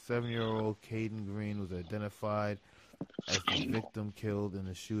 7-year-old Caden Green was identified as the victim killed in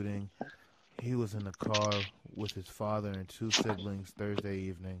the shooting. He was in the car with his father and 2 siblings Thursday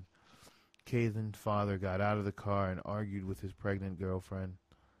evening. Caden's father got out of the car and argued with his pregnant girlfriend.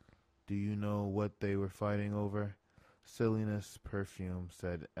 Do you know what they were fighting over? Silliness perfume,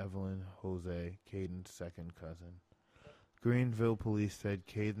 said Evelyn Jose, Caden's second cousin. Greenville police said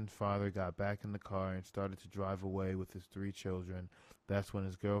Caden's father got back in the car and started to drive away with his 3 children. That's when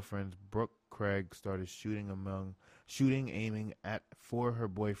his girlfriend, Brooke Craig, started aiming for her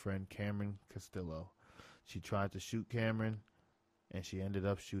boyfriend, Cameron Castillo. She tried to shoot Cameron, and she ended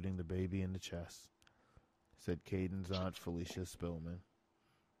up shooting the baby in the chest, said Caden's aunt, Felicia Spillman.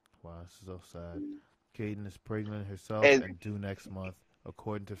 Wow, this is so sad. Caden is pregnant herself and due next month.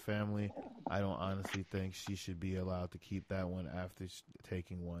 According to family, I don't honestly think she should be allowed to keep that one after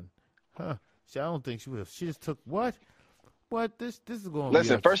taking one. Huh. I don't think she would have. She just took what? What? This is going to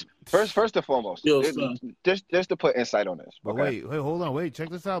Listen, first and foremost, just to put insight on this. But okay? wait, hold on. Wait, check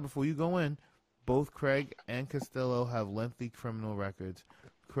this out before you go in. Both Craig and Castillo have lengthy criminal records.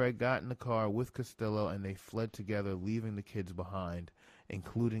 Craig got in the car with Castillo, and they fled together, leaving the kids behind,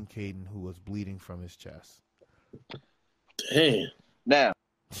 including Caden, who was bleeding from his chest. Damn. Now,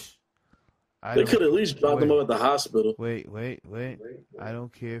 they could at least drop them up at the hospital. Wait. I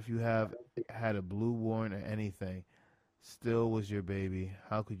don't care if you have had a blue warrant or anything. Still was your baby.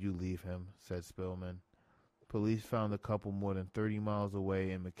 How could you leave him, said Spillman. Police found the couple more than 30 miles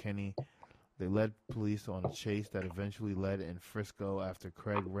away in McKinney. They led police on a chase that eventually led in Frisco after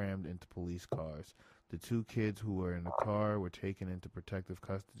Craig rammed into police cars. The 2 kids who were in the car were taken into protective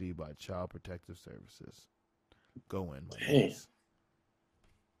custody by Child Protective Services. Go in, my boys.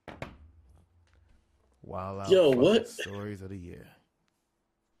 Wild out what stories of the year.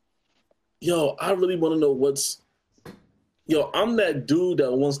 Yo, I really want to know what's. Yo, I'm that dude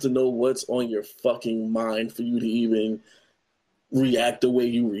that wants to know what's on your fucking mind for you to even react the way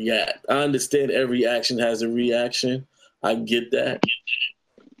you react. I understand every action has a reaction. I get that.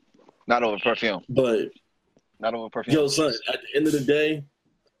 not over perfume. But not over perfume. Yo, son, at the end of the day,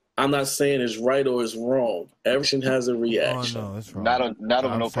 I'm not saying it's right or it's wrong. Everything has a reaction. Oh no, it's wrong. Not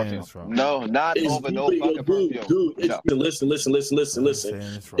over I'm no saying perfume. it's wrong. No, not It's over no deeper, fucking perfume. dude. It's, No. listen. I'm saying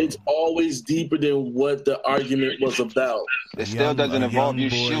it's wrong. It's always deeper than what the argument was about. It still doesn't A involve young you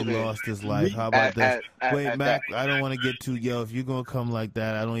boy shooting. lost his life. How about this? Wait, at Mac, that. I don't want to get too if you're gonna come like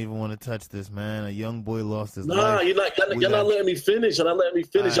that, I don't even want to touch this, man. A young boy lost his life. Nah, you're not letting me finish. You're not letting me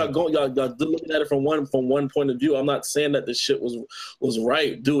finish. All right. Y'all looking at it from one point of view. I'm not saying that the shit was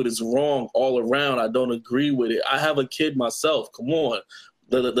right, dude. It's wrong all around. I don't agree with it. I have a kid myself. Come on,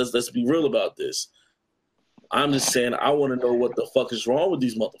 let's be real about this. I'm just saying I want to know what the fuck is wrong with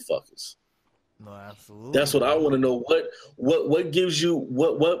these motherfuckers. No, absolutely. That's what I want to know. What gives you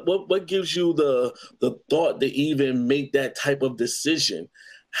what gives you the thought to even make that type of decision?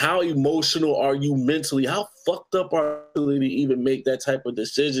 How emotional are you mentally? How fucked up are you to even make that type of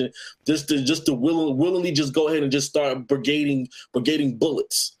decision? Just to willingly just go ahead and just start brigading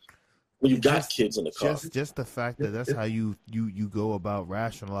bullets when you got kids in the car. Just the fact that that's how you go about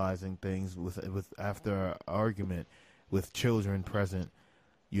rationalizing things with after an argument with children present.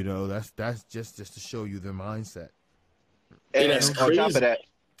 You know, that's just to show you their mindset. And that's on crazy. top of that,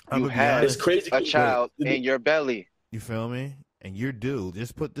 you have It's crazy. a child in your belly. You feel me? And you're due.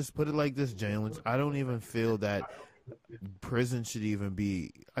 Just put it like this, Jalen. I don't even feel that prison should even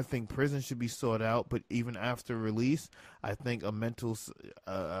be. I think prison should be sought out, but even after release, I think a mental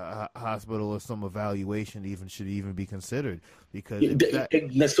hospital or some evaluation should even be considered because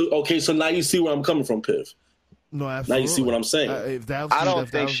okay. So now you see where I'm coming from, Piv. No, absolutely. Now you see what I'm saying. I don't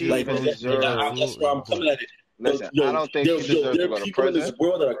think she even deserves. That's where I'm coming at it. Listen, I don't think she deserves to go to people in this prison.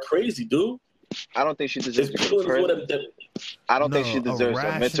 world that are crazy, dude. I don't think she deserves to There's go people to in this world prison. that I don't think she deserves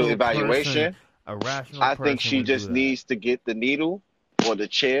a mental evaluation. A rational I think person she would do just that. needs to get the needle or the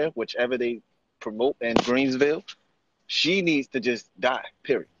chair, whichever they promote in Greensville. She needs to just die,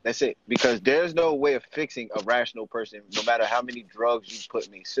 period. That's it. Because there's no way of fixing a rational person, no matter how many drugs you put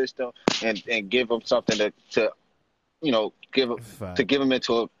in their system and give them something to give them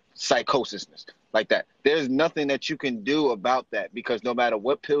into a psychosis like that. There's nothing that you can do about that because no matter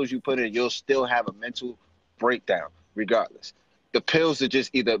what pills you put in, you'll still have a mental breakdown regardless. The pills are just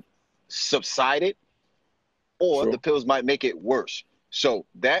either subsided or True. the pills might make it worse. So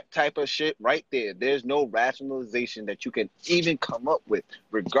that type of shit right there, there's no rationalization that you can even come up with,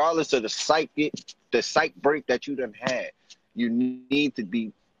 regardless of the psych break that you done had. You need to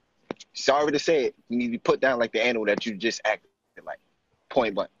be, sorry to say it, you need to be put down like the animal that you just acted like,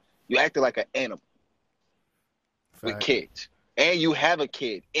 point blank. You acted like an animal with kids. And you have a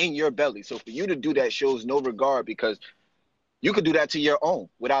kid in your belly. So for you to do that shows no regard because you could do that to your own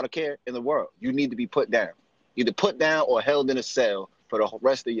without a care in the world. You need to be put down. Either put down or held in a cell for the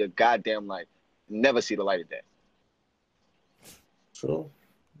rest of your goddamn life. Never see the light of day. True.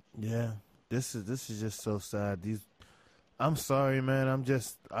 Yeah. This is just so sad. I'm sorry, man. I'm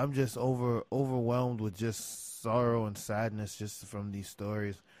just overwhelmed with just sorrow and sadness just from these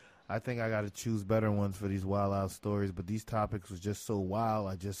stories. I think I got to choose better ones for these wild out stories, but these topics was just so wild.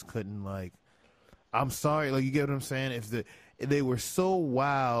 I just couldn't I'm sorry, you get what I'm saying? If they were so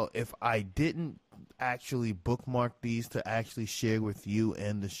wild, if I didn't actually bookmark these to actually share with you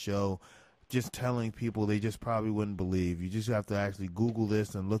and the show, just telling people, they just probably wouldn't believe. You just have to actually Google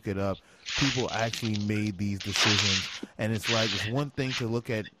this and look it up. People actually made these decisions, and it's one thing to look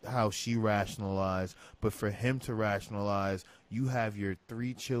at how she rationalized, but for him to rationalize, you have your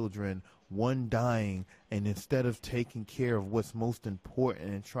 3 children, one dying, and instead of taking care of what's most important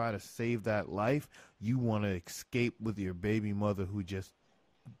and try to save that life, you want to escape with your baby mother who just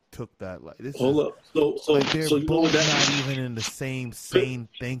took that life. Hold up. So they're you know both that not even in the same sane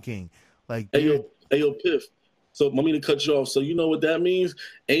thinking. Hey yo, Piff. So let me to cut you off. So you know what that means?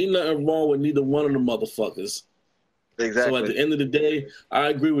 Ain't nothing wrong with neither one of the motherfuckers. Exactly. So at the end of the day, I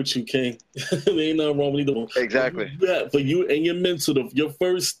agree with you, King. There ain't nothing wrong with either one. Exactly. Yeah, for you and your mental, your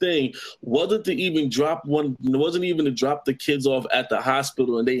first thing wasn't to even drop the kids off at the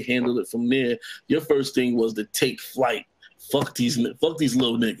hospital and they handled it from there. Your first thing was to take flight. Fuck these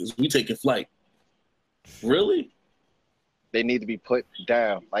little niggas. We taking flight. Really? They need to be put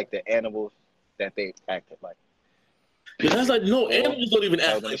down like the animals that they acted like. Yeah, that's no, animals don't even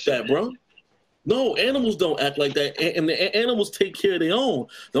act like that, bro. No, animals don't act like that, and the animals take care of their own.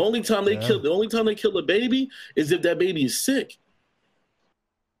 The only time they kill a baby is if that baby is sick.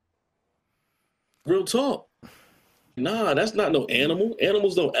 Real talk. Nah, that's not no animal.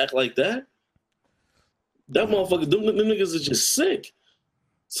 Animals don't act like that. That motherfucker, them niggas is just sick.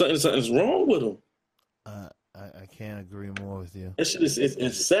 Something's wrong with them. I can't agree more with you. That shit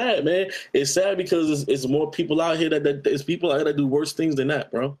it's sad, man. It's sad because it's more people out here that do worse things than that,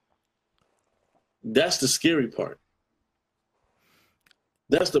 bro. That's the scary part.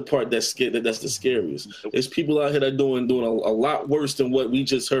 That's the part that's the scariest. There's people out here that are doing a lot worse than what we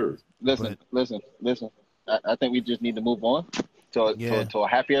just heard. Listen. I think we just need to move on to a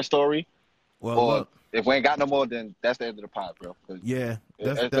happier story. Well, or look, if we ain't got no more, then that's the end of the pod, bro. yeah,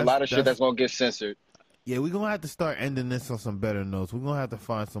 there's a lot of shit that's gonna get censored. Yeah, we're going to have to start ending this on some better notes. We're going to have to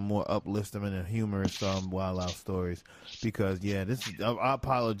find some more uplifting and humorous wild out stories because, yeah, I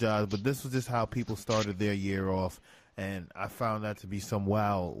apologize, but this was just how people started their year off, and I found that to be some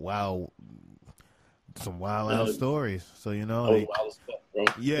wild out stories. So, you know,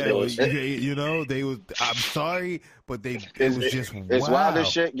 I'm sorry, but it was just wild. It's wild as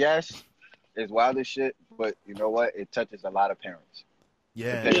shit, yes. It's wild as shit, but you know what? It touches a lot of parents.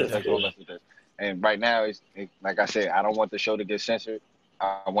 Yeah. And right now, it's like I said, I don't want the show to get censored.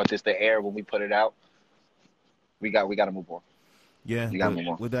 I want this to air when we put it out. We got to move on. Yeah.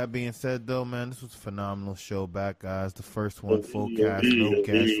 With that being said, though, man, this was a phenomenal show back, guys. The first one, full cast, no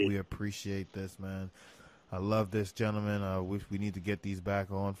guests. We appreciate this, man. I love this, gentlemen. I wish we need to get these back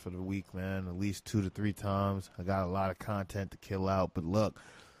on for the week, man, at least 2 to 3 times. I got a lot of content to kill out, but look,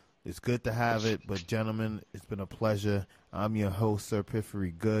 it's good to have it. But, gentlemen, it's been a pleasure. I'm your host, Sir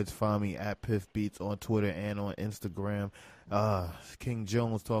Piffery Goods. Find me at Piff Beats on Twitter and on Instagram. King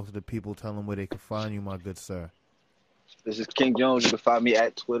Jones, talk to the people. Tell them where they can find you, my good sir. This is King Jones. You can find me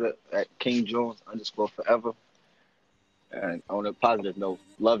at Twitter at KingJones_forever. And on a positive note,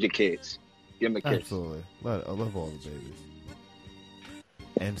 love your kids. Give them a kiss. Absolutely. I love all the babies.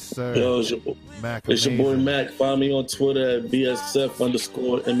 And sir, it's your boy Mac. Find me on Twitter at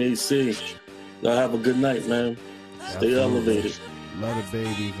BSF_MAC. Y'all have a good night, man. Stay elevated. Love the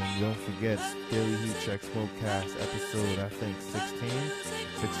babies, and don't forget Daily Heat Check Smokecast episode, I think 16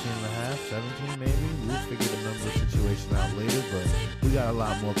 and a half, 17 maybe. We'll figure the number situation out later, but we got a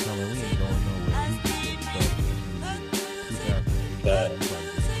lot more coming. We ain't going nowhere. We just getting started in the new year,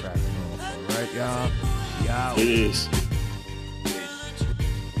 2018. Cracking off. All right, y'all. Peace.